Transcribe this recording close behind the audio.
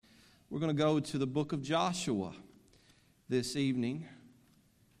We're going to go to the book of Joshua this evening.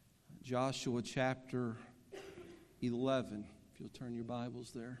 Joshua chapter 11. If you'll turn your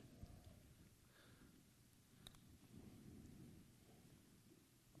Bibles there.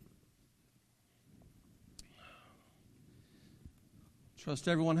 Trust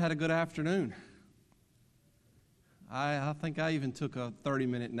everyone had a good afternoon. I think I even took a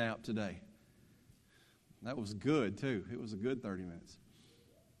 30-minute nap today. That was good, too. It was a good 30 minutes.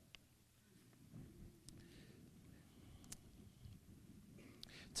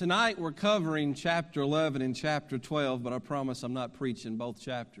 Tonight we're covering chapter 11 and chapter 12, but I promise I'm not preaching both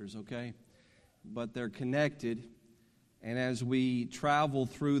chapters, okay? But they're connected. And as we travel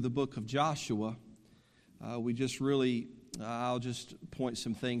through the book of Joshua, I'll just point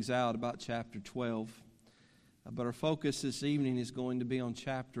some things out about chapter 12. But our focus this evening is going to be on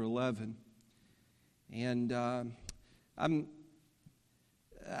chapter 11. And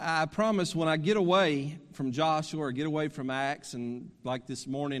I promise when I get away from Joshua or get away from Acts, and like this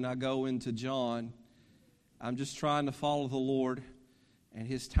morning I go into John, I'm just trying to follow the Lord and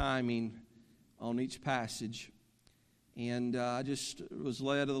His timing on each passage. And I just was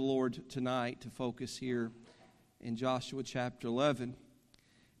led of the Lord tonight to focus here in Joshua chapter 11.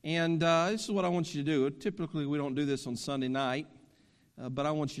 And this is what I want you to do. Typically we don't do this on Sunday night, but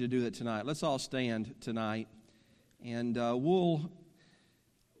I want you to do that tonight. Let's all stand tonight, and we'll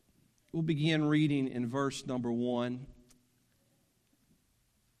begin reading in verse number 1.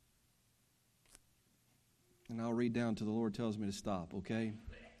 And I'll read down till the Lord tells me to stop, okay?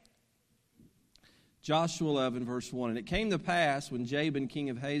 Joshua 11, verse 1. And it came to pass, when Jabin, king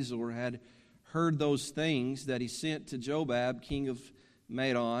of Hazor, had heard those things, that he sent to Jobab, king of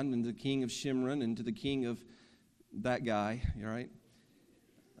Madon, and the king of Shimron, and to the king of that guy, all right?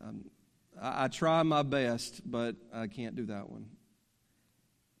 I try my best, but I can't do that one.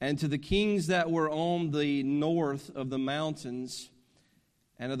 And to the kings that were on the north of the mountains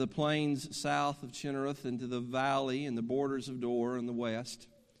and of the plains south of Chinnereth, and to the valley and the borders of Dor in the west,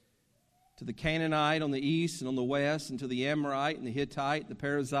 to the Canaanite on the east and on the west, and to the Amorite and the Hittite, the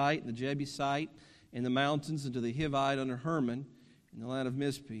Perizzite and the Jebusite in the mountains, and to the Hivite under Hermon in the land of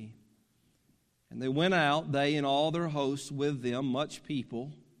Mizpeh. And they went out, they and all their hosts with them, much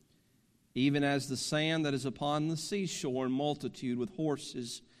people, even as the sand that is upon the seashore, in multitude, with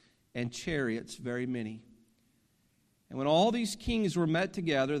horses and chariots, very many. And when all these kings were met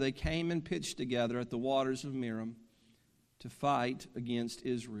together, they came and pitched together at the waters of Merom to fight against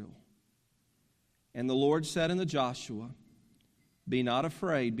Israel. And the Lord said unto Joshua, Be not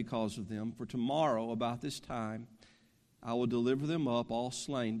afraid because of them, for tomorrow about this time I will deliver them up all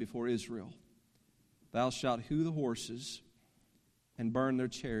slain before Israel. Thou shalt hew the horses and burn their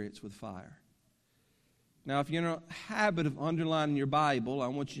chariots with fire. Now, if you're in a habit of underlining your Bible, I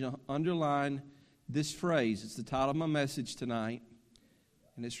want you to underline this phrase. It's the title of my message tonight,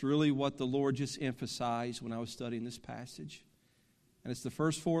 and it's really what the Lord just emphasized when I was studying this passage. And it's the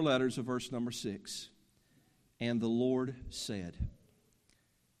first four letters of verse number 6. And the Lord said.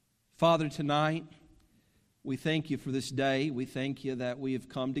 Father, tonight, we thank you for this day. We thank you that we have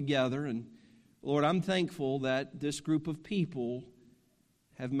come together. And Lord, I'm thankful that this group of people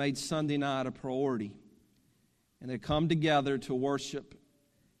have made Sunday night a priority. And they come together to worship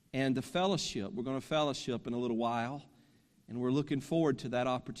and to fellowship. We're going to fellowship in a little while, and we're looking forward to that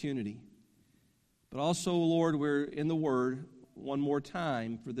opportunity. But also, Lord, we're in the Word one more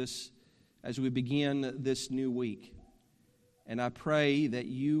time for this as we begin this new week. And I pray that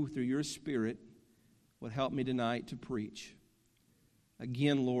you, through your Spirit, would help me tonight to preach.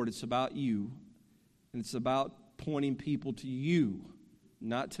 Again, Lord, it's about you, and it's about pointing people to you,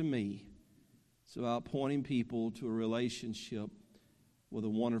 not to me. It's about pointing people to a relationship with a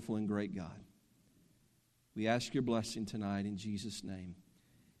wonderful and great God. We ask your blessing tonight in Jesus' name.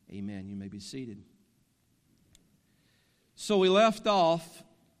 Amen. You may be seated. So we left off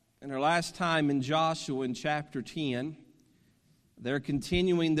in our last time in Joshua in chapter 10. They're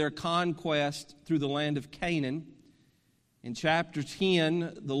continuing their conquest through the land of Canaan. In chapter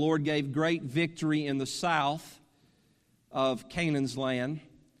 10, the Lord gave great victory in the south of Canaan's land.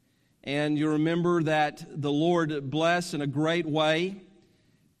 And you remember that the Lord blessed in a great way,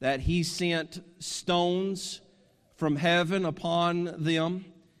 that He sent stones from heaven upon them.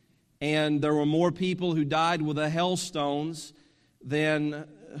 And there were more people who died with the hailstones than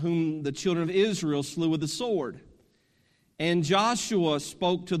whom the children of Israel slew with the sword. And Joshua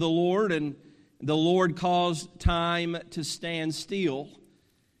spoke to the Lord, and the Lord caused time to stand still.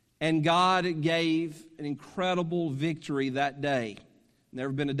 And God gave an incredible victory that day.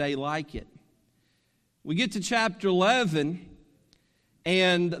 Never been a day like it. We get to chapter 11,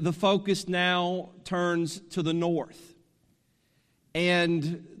 And the focus now turns to the north.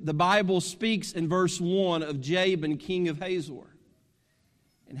 And the Bible speaks in verse 1 of Jabin, king of Hazor.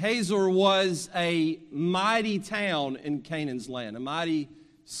 And Hazor was a mighty town in Canaan's land, a mighty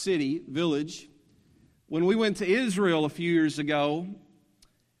city, village. When we went to Israel a few years ago,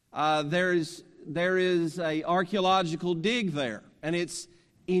 there is an archaeological dig there, and it's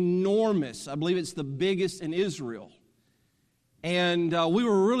enormous. I believe it's the biggest in Israel. And we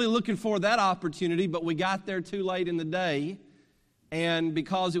were really looking for that opportunity, but we got there too late in the day. And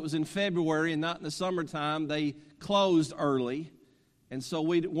because it was in February and not in the summertime, they closed early. And so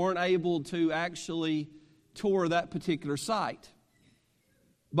we weren't able to actually tour that particular site.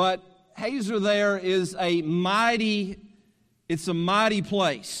 But Hazor there is a mighty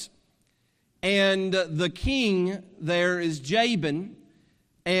place. And the king there is Jabin,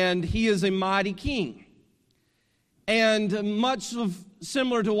 and he is a mighty king. And much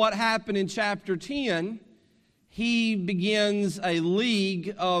similar to what happened in chapter 10, he begins a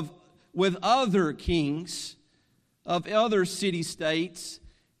league with other kings of other city-states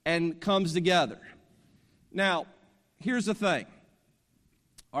and comes together. Now, here's the thing,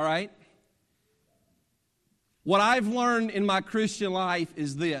 all right? What I've learned in my Christian life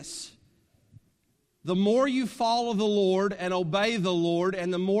is this. The more you follow the Lord and obey the Lord,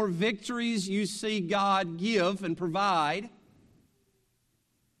 and the more victories you see God give and provide,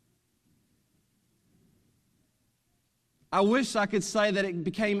 I wish I could say that it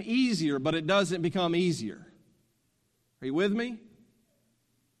became easier, but it doesn't become easier. Are you with me?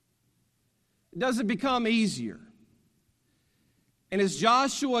 It doesn't become easier. And as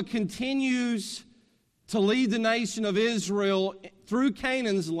Joshua continues to lead the nation of Israel through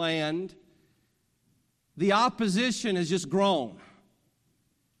Canaan's land, the opposition has just grown.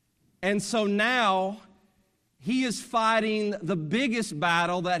 And so now he is fighting the biggest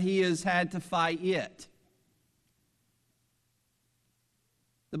battle that he has had to fight yet.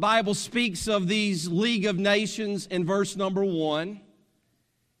 The Bible speaks of these League of Nations in verse number 1.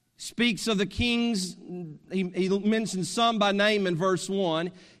 Speaks of the kings, he mentions some by name in verse 1.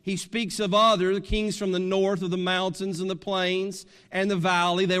 He speaks of the kings from the north of the mountains and the plains and the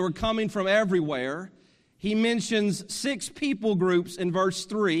valley. They were coming from everywhere. He mentions 6 people groups in verse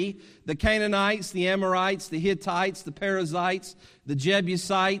 3. The Canaanites, the Amorites, the Hittites, the Perizzites, the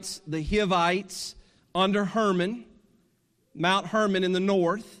Jebusites, the Hivites under Hermon. Mount Hermon in the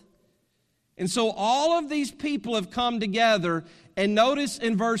north. And so all of these people have come together, and notice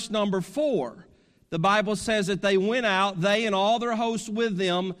in verse number 4, the Bible says that they went out, they and all their hosts with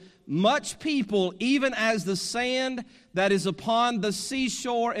them, much people, even as the sand that is upon the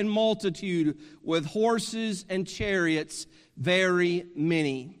seashore in multitude, with horses and chariots, very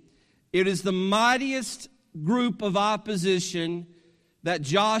many. It is the mightiest group of opposition that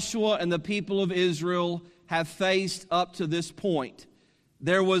Joshua and the people of Israel have faced up to this point.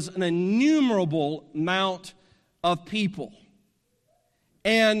 There was an innumerable amount of people.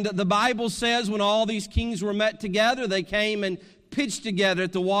 And the Bible says when all these kings were met together, they came and pitched together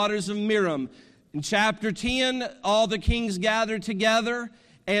at the waters of Merom. In chapter 10, all the kings gathered together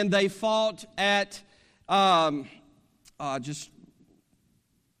and they fought at come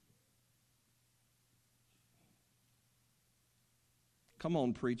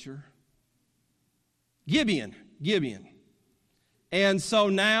on, preacher. Gibeon. And so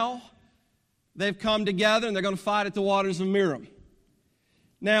now they've come together and they're going to fight at the waters of Merom.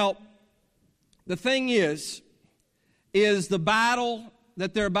 Now, the thing is the battle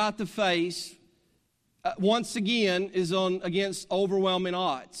that they're about to face, once again, is against overwhelming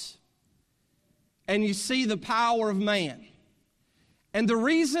odds. And you see the power of man. And the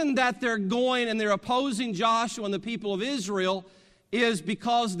reason that they're going and they're opposing Joshua and the people of Israel is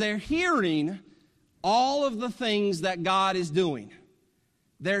because they're hearing all of the things that God is doing.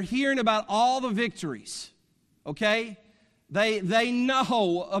 They're hearing about all the victories, okay? They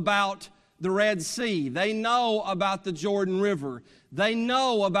know about the Red Sea. They know about the Jordan River. They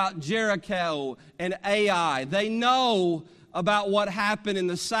know about Jericho and Ai. They know about what happened in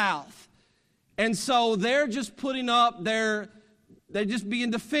the south. And so they're just putting up they're just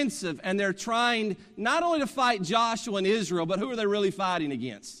being defensive, and they're trying not only to fight Joshua and Israel, but who are they really fighting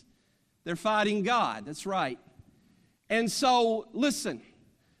against? They're fighting God. That's right. And so, listen,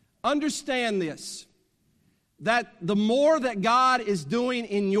 understand this, that the more that God is doing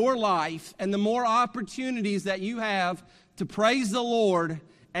in your life and the more opportunities that you have to praise the Lord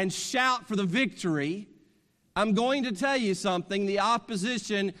and shout for the victory, I'm going to tell you something, the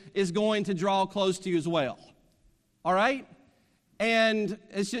opposition is going to draw close to you as well. All right? And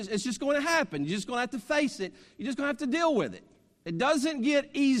it's just going to happen. You're just going to have to face it. You're just going to have to deal with it. It doesn't get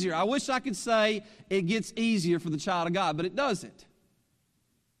easier. I wish I could say it gets easier for the child of God, but it doesn't.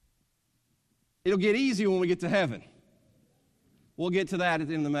 It'll get easier when we get to heaven. We'll get to that at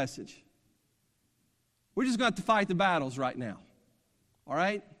the end of the message. We're just going to have to fight the battles right now. All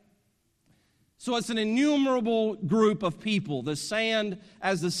right? So it's an innumerable group of people, the sand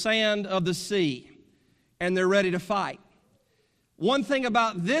as the sand of the sea, and they're ready to fight. One thing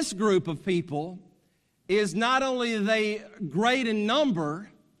about this group of people is not only are they great in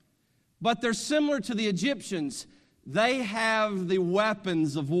number, but they're similar to the Egyptians. They have the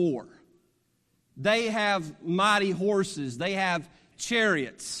weapons of war. They have mighty horses. They have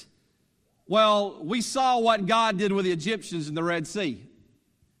chariots. Well, we saw what God did with the Egyptians in the Red Sea.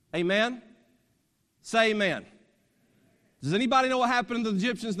 Amen? Say amen. Does anybody know what happened to the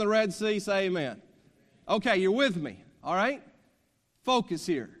Egyptians in the Red Sea? Say amen. Okay, you're with me, all right? Focus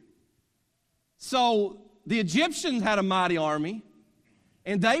here. So the Egyptians had a mighty army,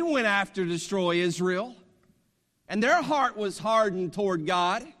 and they went after to destroy Israel, and their heart was hardened toward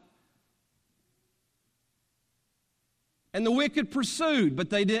God. And the wicked pursued,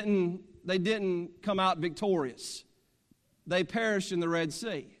 but they didn't come out victorious. They perished in the Red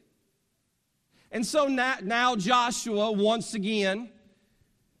Sea. And so now Joshua, once again,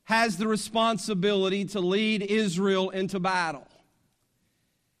 has the responsibility to lead Israel into battle.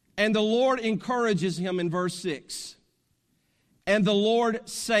 And the Lord encourages him in verse 6. And the Lord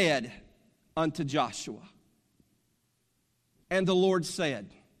said unto Joshua. And the Lord said.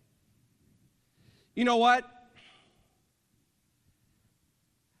 You know what?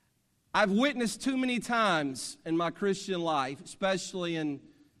 I've witnessed too many times in my Christian life, especially in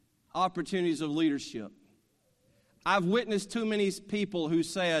opportunities of leadership. I've witnessed too many people who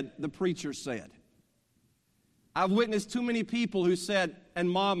said, the preacher said. I've witnessed too many people who said, and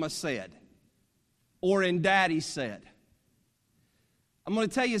mama said, or and daddy said. I'm going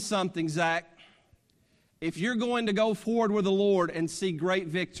to tell you something, Zach. If you're going to go forward with the Lord and see great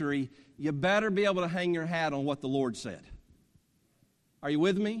victory, you better be able to hang your hat on what the Lord said. Are you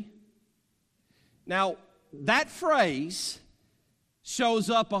with me? Now, that phrase shows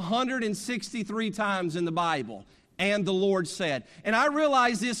up 163 times in the Bible, and the Lord said. And I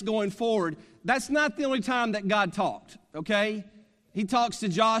realize this going forward, that's not the only time that God talked, okay? He talks to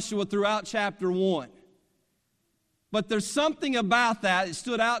Joshua throughout chapter 1. But there's something about that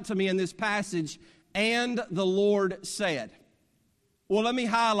stood out to me in this passage, and the Lord said. Well, let me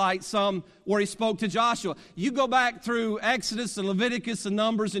highlight some where he spoke to Joshua. You go back through Exodus and Leviticus and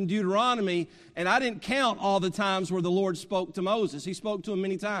Numbers and Deuteronomy, and I didn't count all the times where the Lord spoke to Moses. He spoke to him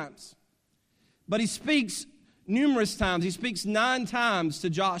many times. But he speaks numerous times. He speaks 9 times to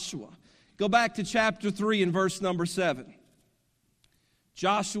Joshua. Go back to chapter 3 and verse number 7.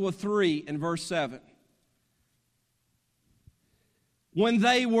 Joshua 3 and verse 7. When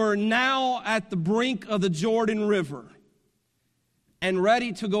they were now at the brink of the Jordan River, and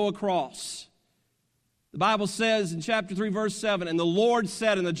ready to go across. The Bible says in chapter 3, verse 7, and the Lord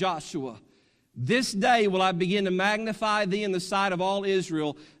said unto Joshua, this day will I begin to magnify thee in the sight of all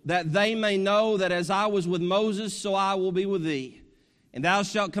Israel, that they may know that as I was with Moses, so I will be with thee. And thou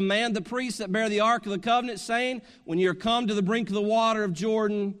shalt command the priests that bear the ark of the covenant, saying, when ye are come to the brink of the water of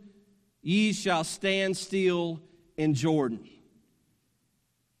Jordan, ye shall stand still in Jordan.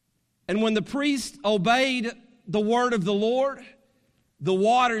 And when the priests obeyed the word of the Lord, the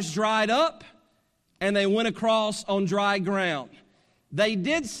waters dried up, and they went across on dry ground. They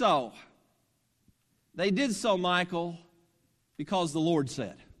did so. They did so, Michael, because the Lord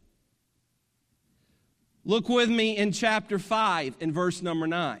said. Look with me in chapter 5 in verse number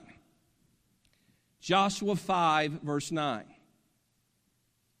 9. Joshua 5, verse 9.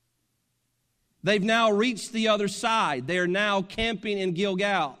 They've now reached the other side. They are now camping in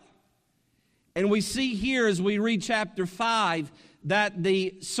Gilgal. And we see here as we read chapter 5 that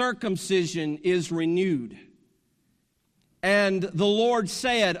the circumcision is renewed. And the Lord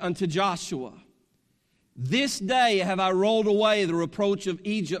said unto Joshua, this day have I rolled away the reproach of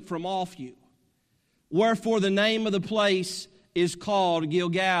Egypt from off you. Wherefore the name of the place is called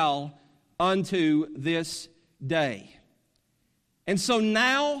Gilgal unto this day. And so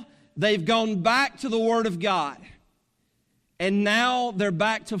now they've gone back to the Word of God. And now they're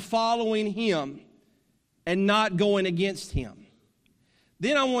back to following Him and not going against Him.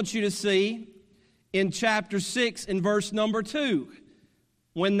 Then I want you to see in chapter 6 and verse number 2,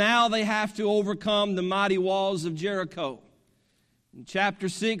 when now they have to overcome the mighty walls of Jericho. In chapter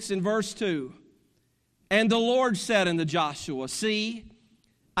 6 and verse 2, and the Lord said unto Joshua, see,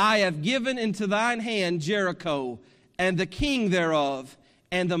 I have given into thine hand Jericho, and the king thereof,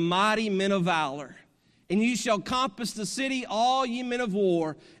 and the mighty men of valor. And you shall compass the city, all ye men of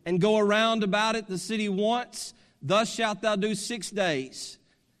war, and go around about it the city once. Thus shalt thou do 6 days.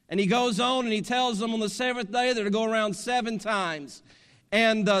 And he goes on and he tells them on the 7th day they're to go around 7 times.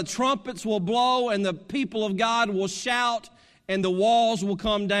 And the trumpets will blow and the people of God will shout and the walls will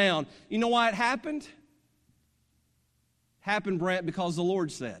come down. You know why it happened? Happened, Brent, because the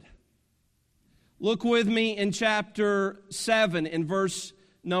Lord said. Look with me in chapter 7 in verse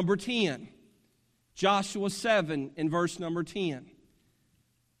number 10. Joshua 7 in verse number 10.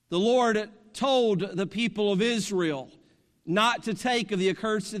 The Lord told the people of Israel not to take of the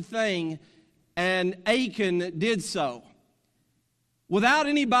accursed thing, and Achan did so. Without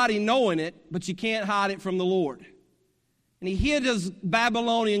anybody knowing it, but you can't hide it from the Lord. And he hid his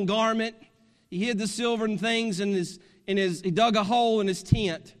Babylonian garment. He hid the silver and things he dug a hole in his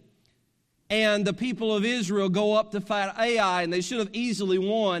tent. And the people of Israel go up to fight Ai, and they should have easily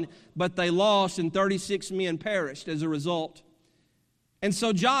won, but they lost, and 36 men perished as a result. And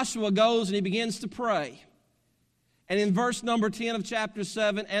so Joshua goes and he begins to pray. And in verse number 10 of chapter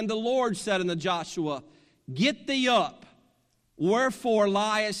 7, and the Lord said unto Joshua, Get thee up, wherefore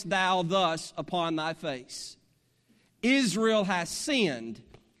liest thou thus upon thy face? Israel hath sinned,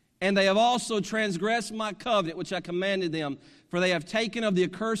 and they have also transgressed my covenant, which I commanded them. For they have taken of the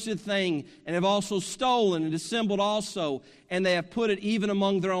accursed thing, and have also stolen and dissembled also, and they have put it even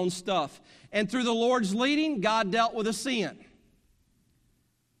among their own stuff. And through the Lord's leading, God dealt with a sin.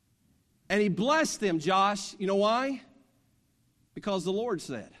 And he blessed them, Josh. You know why? Because the Lord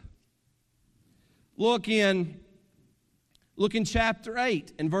said. Look in chapter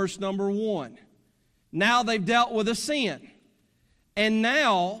 8 and verse number 1. Now they've dealt with a sin. And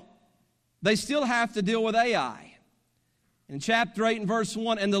now they still have to deal with Ai. In chapter 8 and verse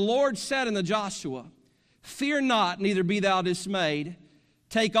 1, And the Lord said unto Joshua, Fear not, neither be thou dismayed.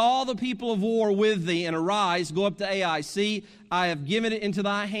 Take all the people of war with thee, and arise, go up to Ai. See, I have given it into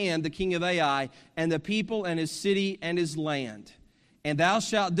thy hand, the king of Ai, and the people, and his city, and his land. And thou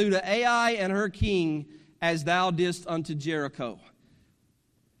shalt do to Ai and her king as thou didst unto Jericho.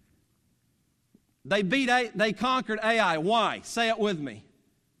 They conquered Ai. Why? Say it with me.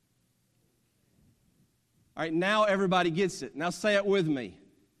 All right, now everybody gets it. Now say it with me.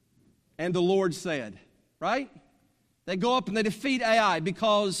 And the Lord said, right? They go up and they defeat Ai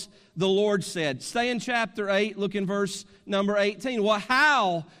because the Lord said. Stay in chapter 8, look in verse number 18. Well,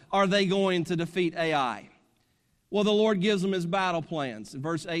 how are they going to defeat Ai? Well, the Lord gives them his battle plans in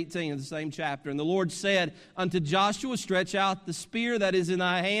verse 18 of the same chapter. And the Lord said unto Joshua, Stretch out the spear that is in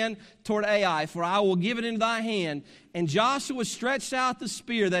thy hand toward Ai, for I will give it into thy hand. And Joshua stretched out the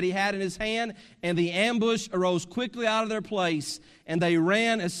spear that he had in his hand, and the ambush arose quickly out of their place. And they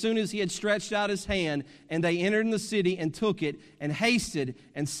ran as soon as he had stretched out his hand, and they entered in the city and took it, and hasted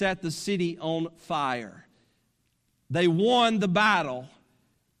and set the city on fire. They won the battle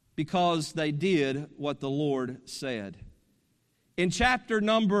because they did what the Lord said. In chapter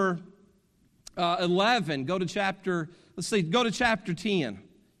number 11, go to chapter 10.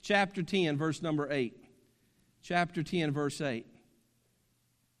 Chapter 10, verse number 8. Chapter 10, verse 8.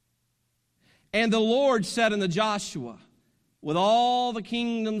 And the Lord said unto Joshua, with all the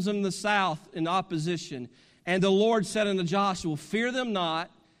kingdoms in the south in opposition, and the Lord said unto Joshua, Fear them not,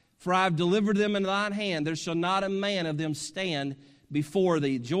 for I have delivered them into thine hand. There shall not a man of them stand before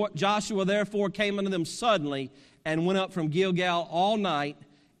thee. Joshua therefore came unto them suddenly, and went up from Gilgal all night,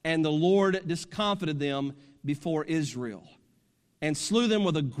 and the Lord discomfited them before Israel, and slew them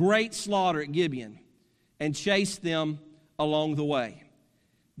with a great slaughter at Gibeon, and chased them along the way.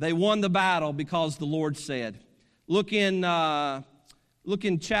 They won the battle because the Lord said. Look in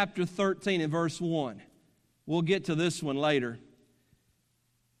chapter 13 and verse 1. We'll get to this one later.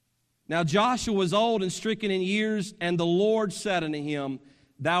 Now Joshua was old and stricken in years, and the Lord said unto him,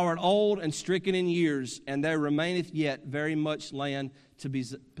 Thou art old and stricken in years, and there remaineth yet very much land to be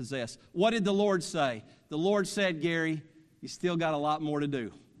possessed. What did the Lord say? The Lord said, Gary, you still got a lot more to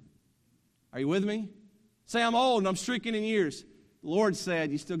do. Are you with me? Say, I'm old and I'm stricken in years. The Lord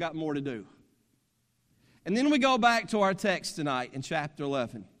said, you still got more to do. And then we go back to our text tonight in chapter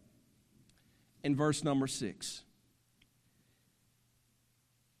 11, in verse number 6.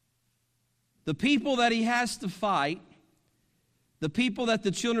 The people that he has to fight, the people that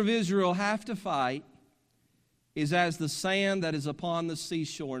the children of Israel have to fight, is as the sand that is upon the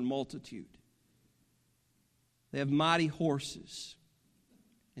seashore in multitude. They have mighty horses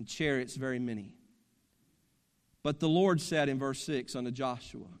and chariots very many. But the Lord said in verse 6 unto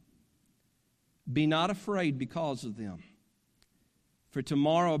Joshua, Be not afraid because of them, for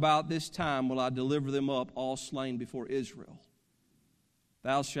tomorrow about this time will I deliver them up all slain before Israel.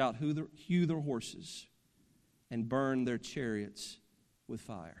 Thou shalt hew their horses, and burn their chariots with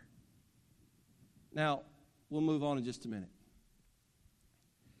fire. Now, we'll move on in just a minute.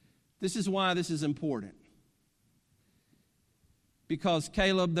 This is why this is important. Because,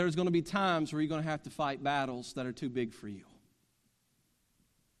 Caleb, there's going to be times where you're going to have to fight battles that are too big for you.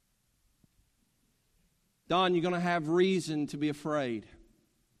 Don, you're going to have reason to be afraid.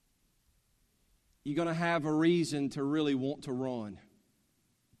 You're going to have a reason to really want to run.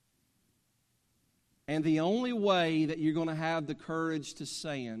 And the only way that you're going to have the courage to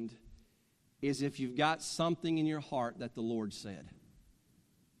stand is if you've got something in your heart that the Lord said.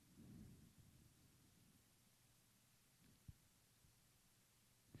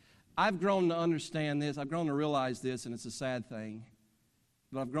 I've grown to understand this. I've grown to realize this, and it's a sad thing.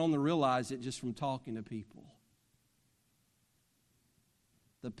 But I've grown to realize it just from talking to people.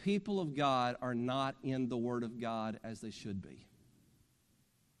 The people of God are not in the Word of God as they should be.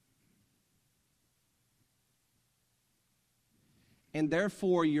 And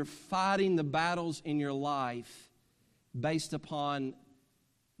therefore, you're fighting the battles in your life based upon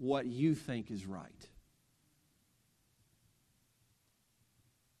what you think is right.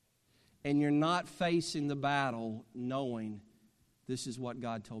 And you're not facing the battle knowing this is what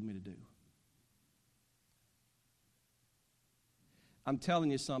God told me to do. I'm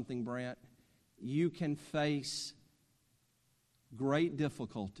telling you something, Brent. You can face great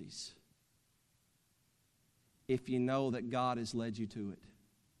difficulties if you know that God has led you to it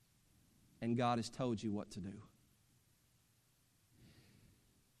and God has told you what to do.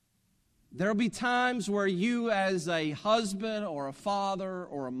 There'll be times where you as a husband or a father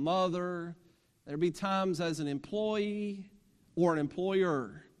or a mother, there'll be times as an employee or an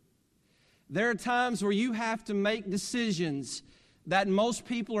employer. There are times where you have to make decisions that most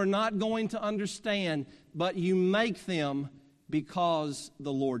people are not going to understand, but you make them because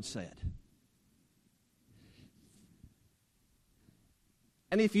the Lord said.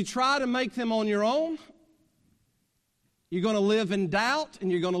 And if you try to make them on your own, you're going to live in doubt, and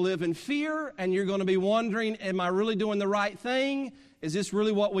you're going to live in fear, and you're going to be wondering, am I really doing the right thing? Is this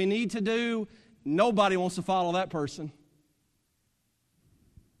really what we need to do? Nobody wants to follow that person.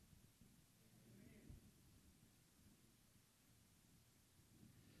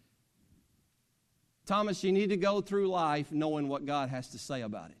 Thomas, you need to go through life knowing what God has to say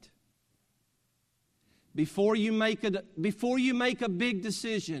about it. Before you make a big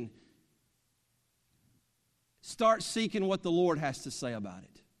decision, start seeking what the Lord has to say about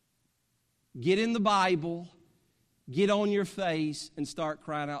it. Get in the Bible, get on your face, and start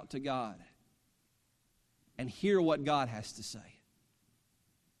crying out to God. And hear what God has to say.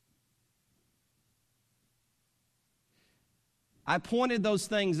 I pointed those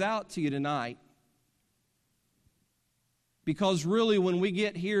things out to you tonight because really when we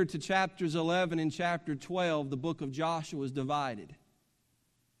get here to chapters 11 and chapter 12, the book of Joshua is divided.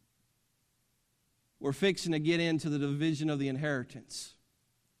 We're fixing to get into the division of the inheritance.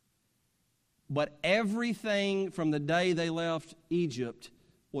 But everything from the day they left Egypt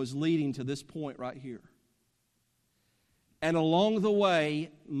was leading to this point right here. And along the way,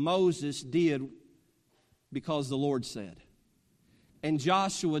 Moses did because the Lord said. And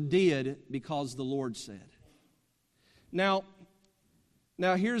Joshua did because the Lord said. Now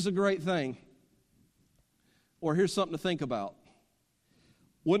here's a great thing. Or here's something to think about.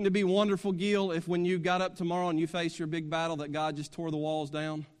 Wouldn't it be wonderful, Gil, if when you got up tomorrow and you faced your big battle that God just tore the walls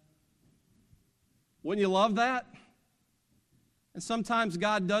down? Wouldn't you love that? And sometimes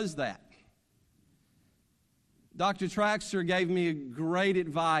God does that. Dr. Traxler gave me great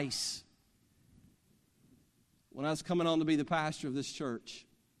advice when I was coming on to be the pastor of this church.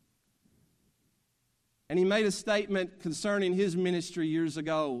 And he made a statement concerning his ministry years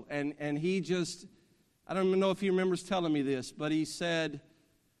ago, and he just, I don't even know if he remembers telling me this, but he said,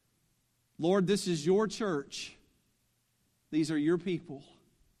 Lord, this is your church. These are your people.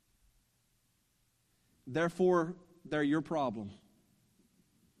 Therefore, they're your problem.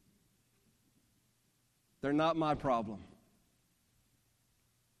 They're not my problem.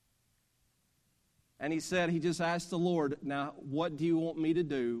 And he said, he just asked the Lord, now, what do you want me to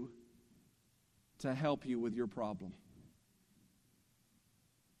do to help you with your problem?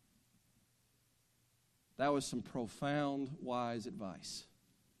 That was some profound, wise advice.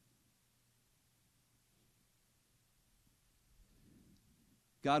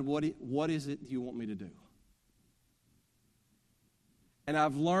 God, what is it you want me to do? And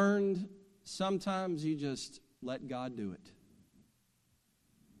I've learned sometimes you just let God do it.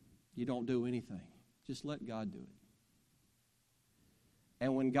 You don't do anything. Just let God do it.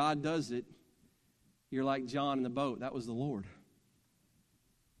 And when God does it, you're like John in the boat. That was the Lord.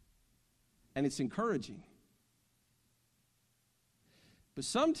 And it's encouraging. But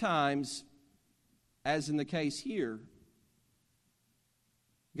sometimes, as in the case here,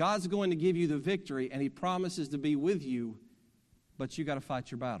 God's going to give you the victory, and He promises to be with you, but you got to fight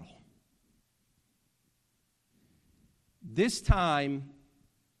your battle. This time,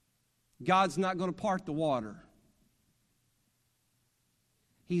 God's not going to part the water.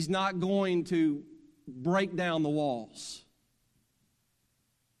 He's not going to break down the walls.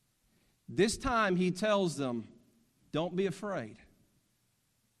 This time He tells them, don't be afraid.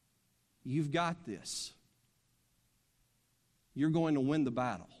 You've got this. You're going to win the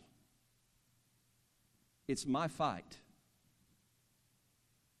battle. It's my fight.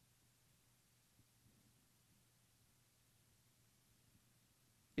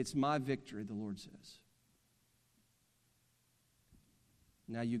 It's my victory, the Lord says.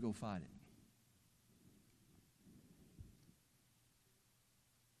 Now you go fight it.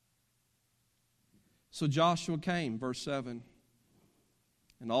 So Joshua came, verse 7,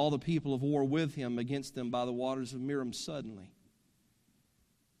 and all the people of war with him against them by the waters of Merom suddenly.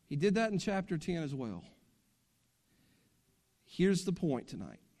 He did that in chapter 10 as well. Here's the point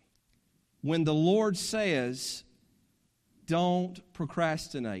tonight. When the Lord says, don't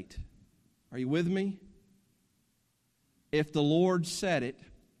procrastinate. Are you with me? If the Lord said it,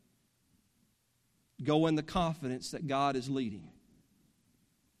 go in the confidence that God is leading.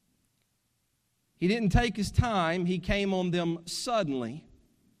 He didn't take His time. He came on them suddenly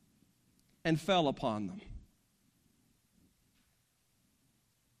and fell upon them.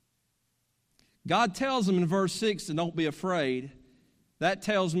 God tells them in verse 6 to don't be afraid. That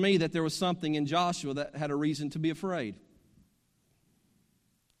tells me that there was something in Joshua that had a reason to be afraid.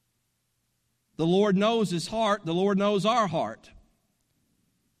 The Lord knows his heart. The Lord knows our heart.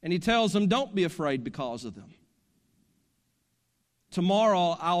 And He tells them, don't be afraid because of them.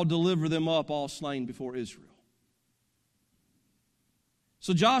 Tomorrow I'll deliver them up all slain before Israel.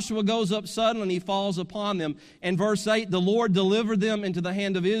 So Joshua goes up suddenly and he falls upon them. And verse 8, the Lord delivered them into the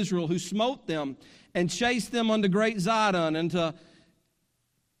hand of Israel, who smote them and chased them unto Great Zidon and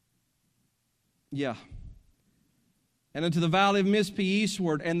unto the valley of Mizpeh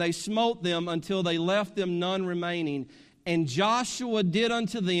eastward. And they smote them until they left them none remaining. And Joshua did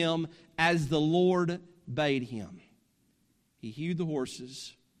unto them as the Lord bade him. He hewed the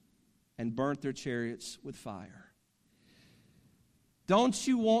horses and burnt their chariots with fire. Don't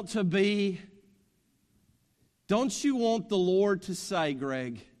you want the Lord to say,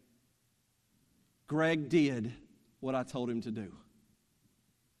 Greg did what I told him to do?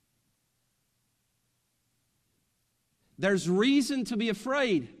 There's reason to be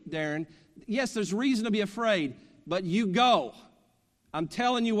afraid, Darren. Yes, there's reason to be afraid, but you go. I'm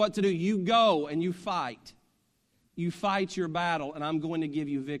telling you what to do. You go and you fight. You fight your battle, and I'm going to give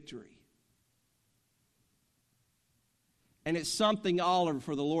you victory. And it's something, Oliver,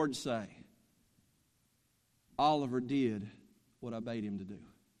 for the Lord to say. Oliver did what I bade him to do.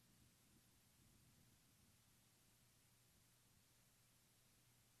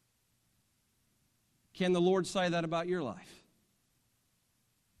 Can the Lord say that about your life?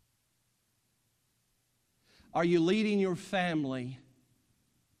 Are you leading your family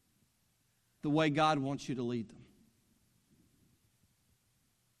the way God wants you to lead them?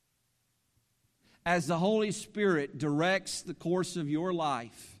 As the Holy Spirit directs the course of your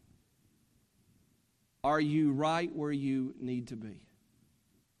life, are you right where you need to be?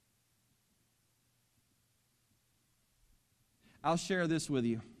 I'll share this with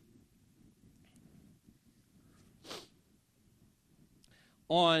you.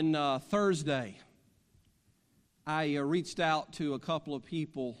 On Thursday, I reached out to a couple of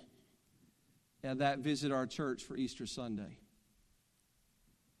people that visit our church for Easter Sunday.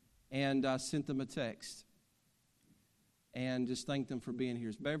 And I sent them a text and just thanked them for being here.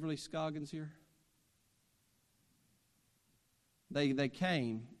 Is Beverly Scoggins here? They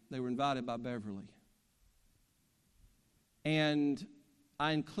came. They were invited by Beverly. And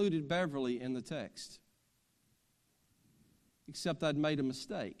I included Beverly in the text. Except I'd made a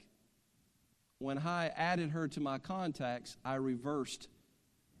mistake. When I added her to my contacts, I reversed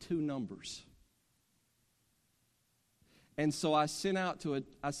 2 numbers. And so I sent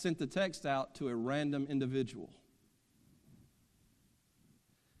the text out to a random individual.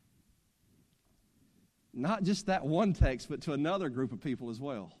 Not just that one text, but to another group of people as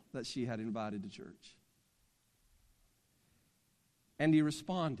well that she had invited to church. And he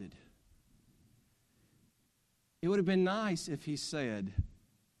responded. It would have been nice if he said,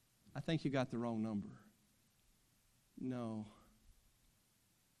 I think you got the wrong number. No.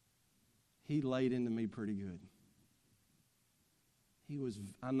 He laid into me pretty good.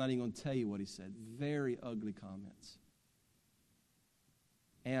 I'm not even going to tell you what he said. Very ugly comments.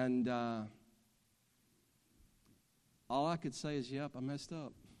 And all I could say is, yep, I messed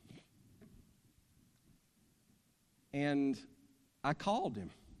up. And I called him.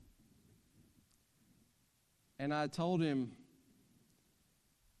 And I told him,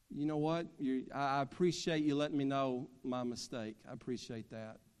 you know what? I appreciate you letting me know my mistake. I appreciate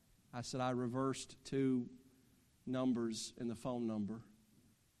that. I said, I reversed 2 numbers in the phone number.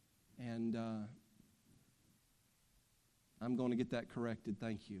 And I'm going to get that corrected.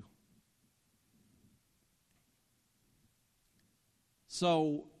 Thank you.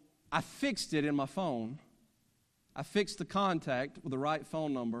 So I fixed it in my phone. I fixed the contact with the right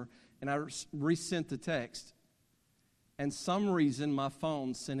phone number, and I resent the text. And some reason my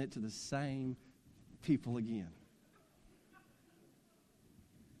phone sent it to the same people again.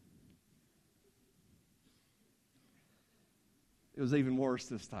 It was even worse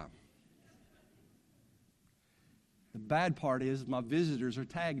this time. The bad part is my visitors are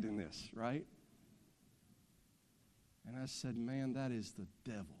tagged in this, right? And I said, man, that is the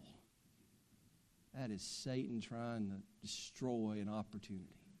devil. That is Satan trying to destroy an opportunity.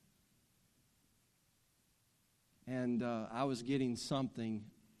 And I was getting something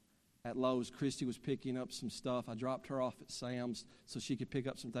at Lowe's. Christy was picking up some stuff. I dropped her off at Sam's so she could pick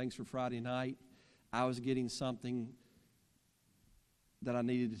up some things for Friday night. I was getting something that I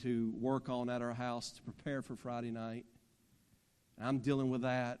needed to work on at our house to prepare for Friday night. And I'm dealing with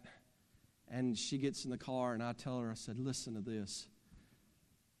that. And she gets in the car, and I tell her, I said, listen to this.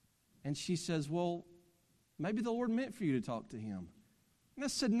 And she says, well, maybe the Lord meant for you to talk to him. And I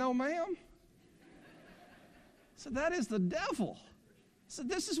said, no, ma'am. I said, that is the devil. I said,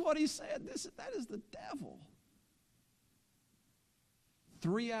 this is what he said. That is the devil.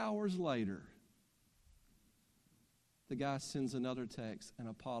 3 hours later, the guy sends another text and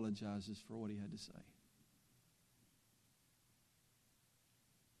apologizes for what he had to say.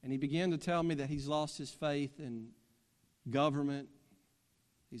 And he began to tell me that he's lost his faith in government.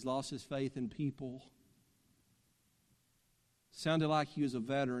 He's lost his faith in people. Sounded like he was a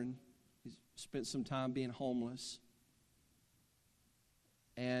veteran. He spent some time being homeless.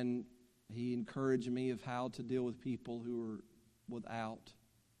 And he encouraged me of how to deal with people who are without.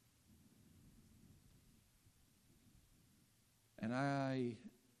 And I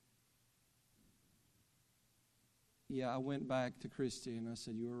went back to Christy and I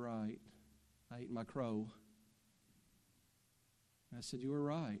said, you were right. I ate my crow. And I said, you were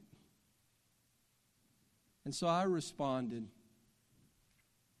right. And so I responded,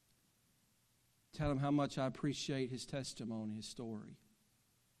 tell him how much I appreciate his testimony, his story.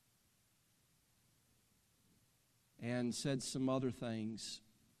 And said some other things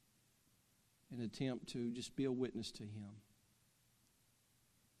in an attempt to just be a witness to him.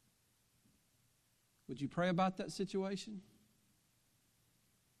 Would you pray about that situation?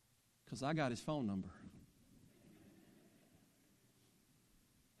 Because I got his phone number.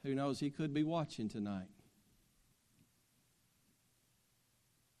 Who knows, he could be watching tonight.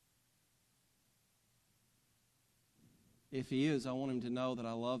 If he is, I want him to know that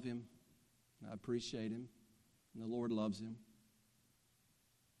I love him, I appreciate him, and the Lord loves him.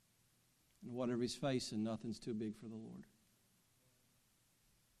 And whatever he's facing, nothing's too big for the Lord.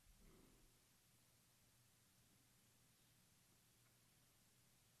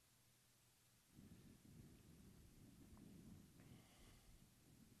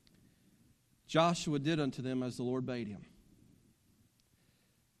 Joshua did unto them as the Lord bade him.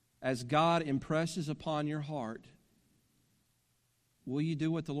 As God impresses upon your heart, will you do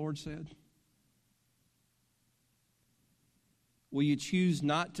what the Lord said? Will you choose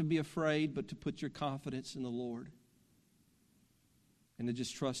not to be afraid, but to put your confidence in the Lord and to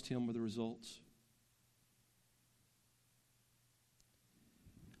just trust Him with the results?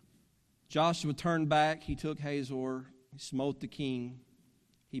 Joshua turned back. He took Hazor. He smote the king.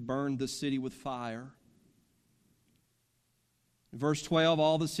 He burned the city with fire. In verse 12,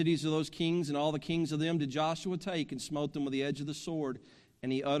 all the cities of those kings and all the kings of them did Joshua take and smote them with the edge of the sword, and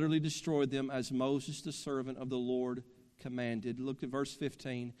he utterly destroyed them as Moses the servant of the Lord commanded. Look at verse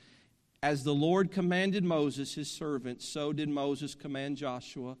 15. As the Lord commanded Moses his servant, so did Moses command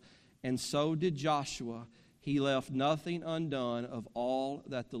Joshua, and so did Joshua. He left nothing undone of all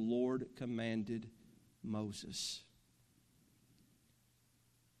that the Lord commanded Moses.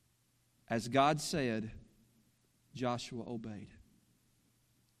 As God said, Joshua obeyed.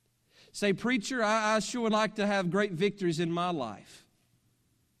 Say, preacher, I sure would like to have great victories in my life.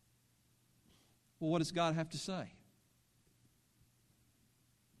 Well, what does God have to say?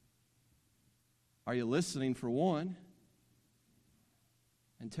 Are you listening, for one?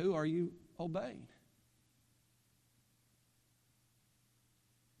 And two, are you obeying?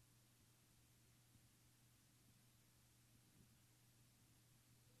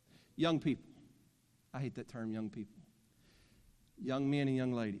 Young people. I hate that term, young people. Young men and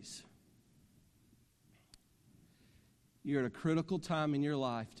young ladies. You're at a critical time in your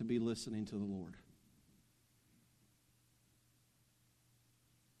life to be listening to the Lord.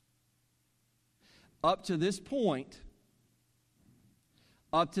 Up to this point,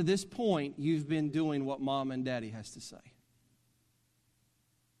 you've been doing what Mom and Daddy has to say.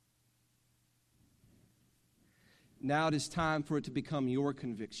 Now it is time for it to become your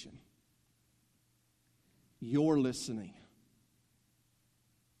conviction. You're listening.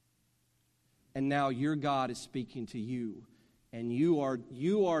 And now your God is speaking to you. And you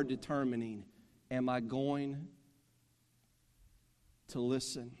are determining, am I going to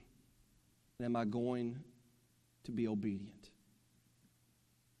listen? And am I going to be obedient?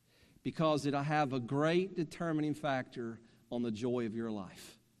 Because it'll have a great determining factor on the joy of your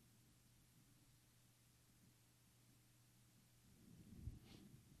life.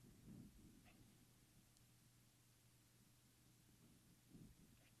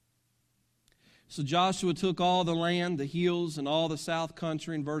 So Joshua took all the land, the hills, and all the south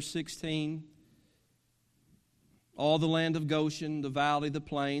country in verse 16. All the land of Goshen, the valley, the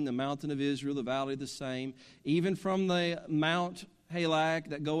plain, the mountain of Israel, the valley the same. Even from the Mount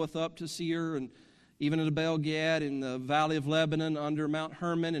Halak that goeth up to Seir, and even to Abel-Gad, in the valley of Lebanon, under Mount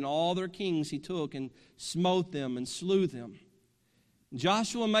Hermon, and all their kings he took and smote them and slew them.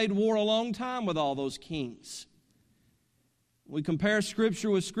 Joshua made war a long time with all those kings. We compare Scripture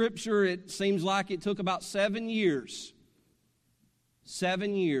with Scripture, it seems like it took about 7 years.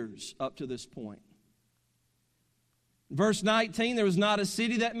 7 years up to this point. Verse 19, there was not a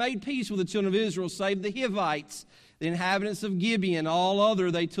city that made peace with the children of Israel, save the Hivites, the inhabitants of Gibeon, all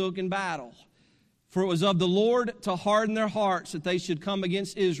other they took in battle. For it was of the Lord to harden their hearts that they should come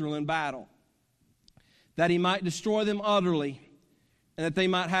against Israel in battle, that he might destroy them utterly, and that they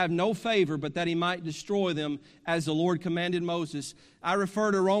might have no favor, but that he might destroy them as the Lord commanded Moses. I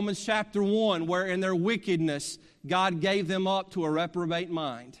refer to Romans chapter 1, where in their wickedness, God gave them up to a reprobate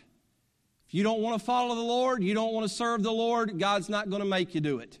mind. If you don't want to follow the Lord, you don't want to serve the Lord, God's not going to make you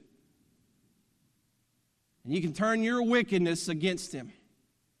do it. And you can turn your wickedness against him.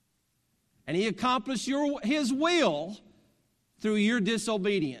 And he accomplished his will through your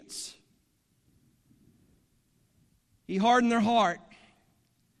disobedience. He hardened their heart.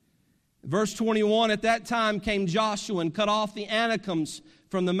 Verse 21, at that time came Joshua and cut off the Anakims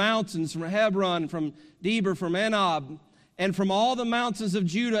from the mountains, from Hebron, from Debir, from Anab, and from all the mountains of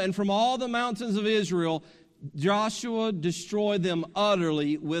Judah, and from all the mountains of Israel. Joshua destroyed them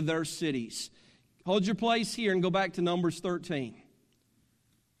utterly with their cities. Hold your place here and go back to Numbers 13.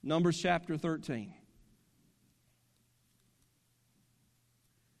 Numbers chapter 13.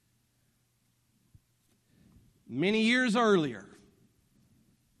 Many years earlier,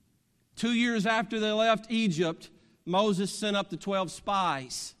 2 years after they left Egypt, Moses sent up the 12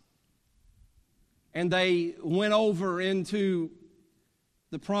 spies. And they went over into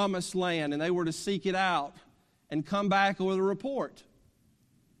the promised land, and they were to seek it out and come back with a report.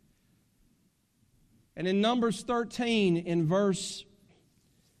 And in Numbers 13, in verse,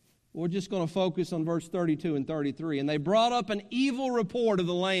 we're just going to focus on verse 32 and 33. And they brought up an evil report of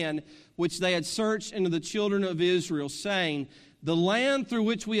the land which they had searched unto the children of Israel, saying, the land through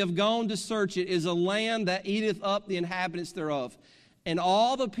which we have gone to search it is a land that eateth up the inhabitants thereof. And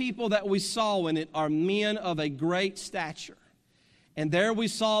all the people that we saw in it are men of a great stature. And there we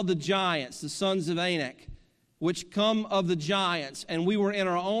saw the giants, the sons of Anak, which come of the giants. And we were in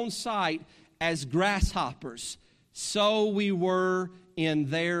our own sight as grasshoppers. So we were in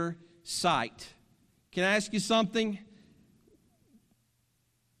their sight. Can I ask you something?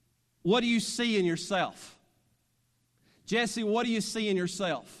 What do you see in yourself? Jesse, what do you see in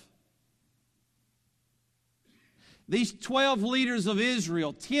yourself? These 12 leaders of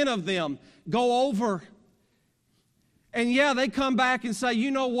Israel, 10 of them go over. And yeah, they come back and say,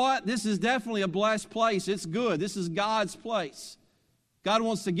 you know what? This is definitely a blessed place. It's good. This is God's place. God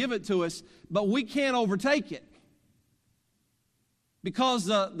wants to give it to us, but we can't overtake it. Because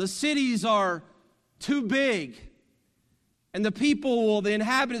the cities are too big. And the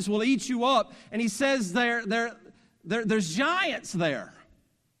inhabitants will eat you up. And he says there's giants there.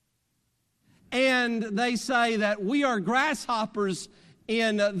 And they say that we are grasshoppers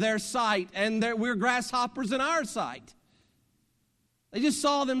in their sight, and we're grasshoppers in our sight. They just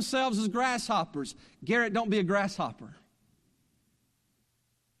saw themselves as grasshoppers. Garrett, don't be a grasshopper.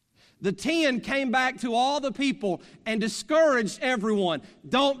 The 10 came back to all the people and discouraged everyone.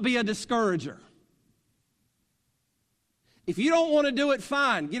 Don't be a discourager. If you don't want to do it,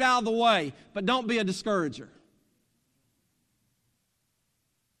 fine, get out of the way, but don't be a discourager.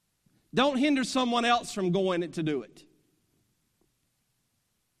 Don't hinder someone else from going to do it.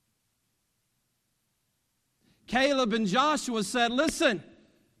 Caleb and Joshua said, listen,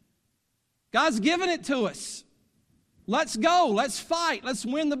 God's given it to us. Let's go. Let's fight. Let's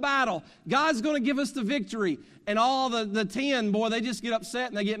win the battle. God's going to give us the victory. And all the 10, boy, they just get upset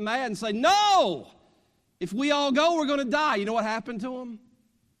and they get mad and say, no! If we all go, we're going to die. You know what happened to them?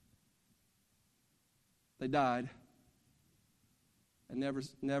 They died and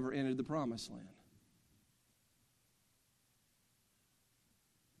never entered the promised land.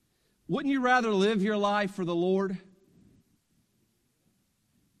 Wouldn't you rather live your life for the Lord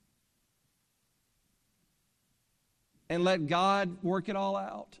and let God work it all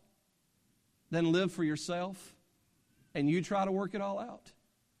out than live for yourself and you try to work it all out?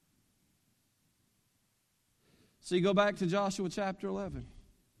 So you go back to Joshua chapter 11.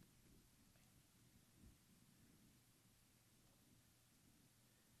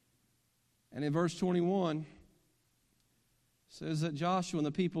 And in verse 21, says that Joshua and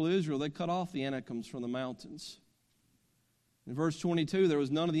the people of Israel, they cut off the Anakims from the mountains. In verse 22, there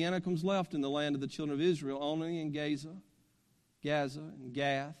was none of the Anakims left in the land of the children of Israel, only in Gaza and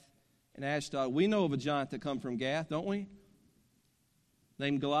Gath and Ashdod. We know of a giant that come from Gath, don't we?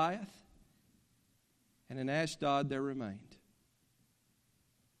 Named Goliath. And in Ashdod there remained.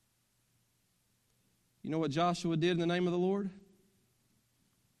 You know what Joshua did in the name of the Lord?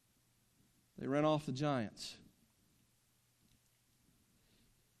 They ran off the giants.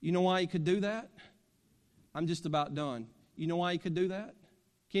 You know why he could do that? I'm just about done. You know why he could do that?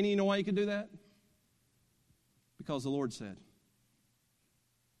 Kenny, you know why he could do that? Because the Lord said.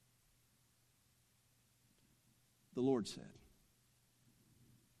 The Lord said.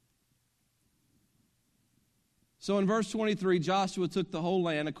 So in verse 23, Joshua took the whole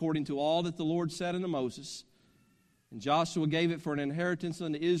land according to all that the Lord said unto Moses. And Joshua gave it for an inheritance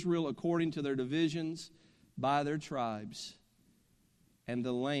unto Israel according to their divisions by their tribes. And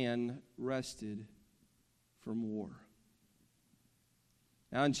the land rested from war.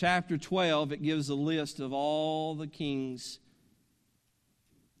 Now in chapter 12, it gives a list of all the kings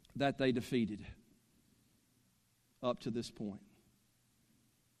that they defeated up to this point.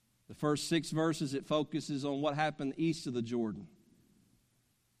 The first 6 verses, it focuses on what happened east of the Jordan.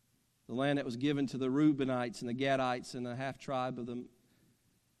 The land that was given to the Reubenites and the Gadites and the half-tribe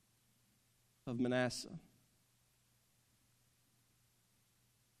of Manasseh.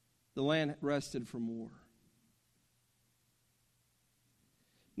 The land rested from war.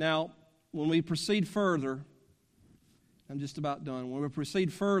 Now, when we proceed further, I'm just about done. When we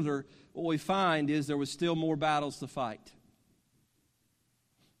proceed further, what we find is there was still more battles to fight.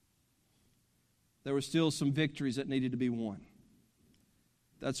 There were still some victories that needed to be won.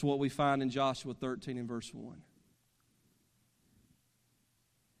 That's what we find in Joshua 13 and verse 1.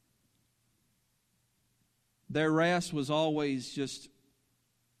 Their rest was always just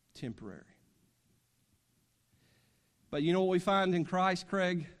temporary. But you know what we find in Christ,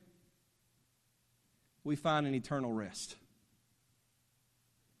 Craig? We find an eternal rest.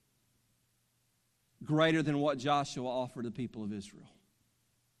 Greater than what Joshua offered the people of Israel.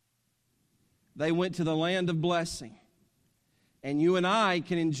 They went to the land of blessing. And you and I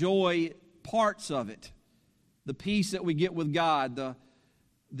can enjoy parts of it. The peace that we get with God,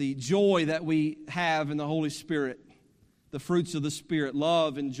 the joy that we have in the Holy Spirit, the fruits of the Spirit,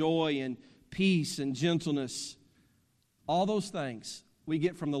 love and joy and peace and gentleness. All those things we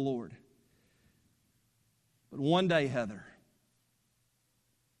get from the Lord. But one day, Heather,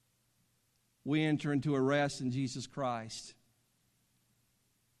 we enter into a rest in Jesus Christ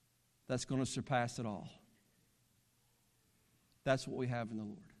that's going to surpass it all. That's what we have in the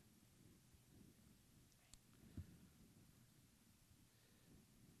Lord.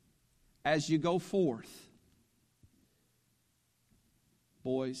 As you go forth,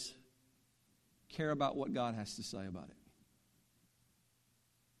 boys, care about what God has to say about it.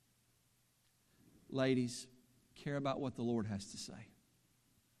 Ladies, care about what the Lord has to say.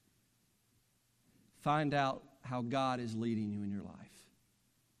 Find out how God is leading you in your life.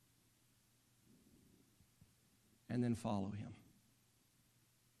 And then follow Him.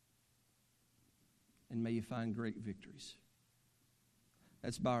 And may you find great victories.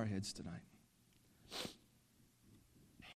 Let's bow our heads tonight.